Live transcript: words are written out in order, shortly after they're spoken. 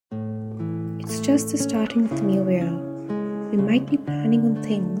It's just the starting of the new year. We might be planning on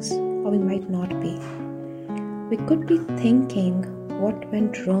things or we might not be. We could be thinking what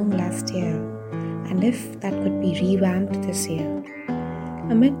went wrong last year and if that could be revamped this year.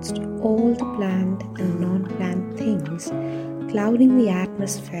 Amidst all the planned and non-planned things clouding the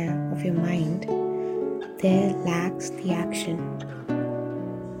atmosphere of your mind, there lacks the action.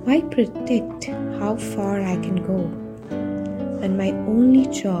 Why predict how far I can go when my only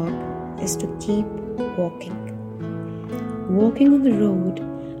job is to keep walking? Walking on the road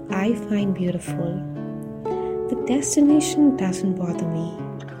I find beautiful. The destination doesn't bother me.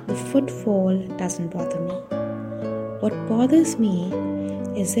 The footfall doesn't bother me. What bothers me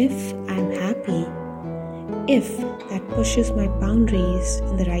is if I'm happy, if that pushes my boundaries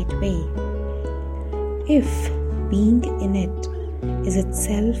in the right way, if being in it is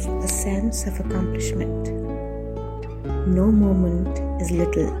itself a sense of accomplishment. No moment is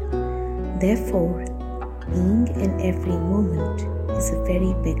little. Therefore, being in every moment is a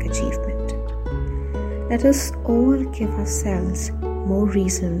very big achievement. Let us all give ourselves more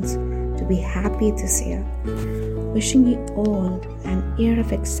reasons to be happy this year. Wishing you all an year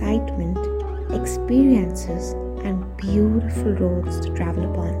of excitement, experiences, and beautiful roads to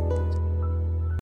travel upon.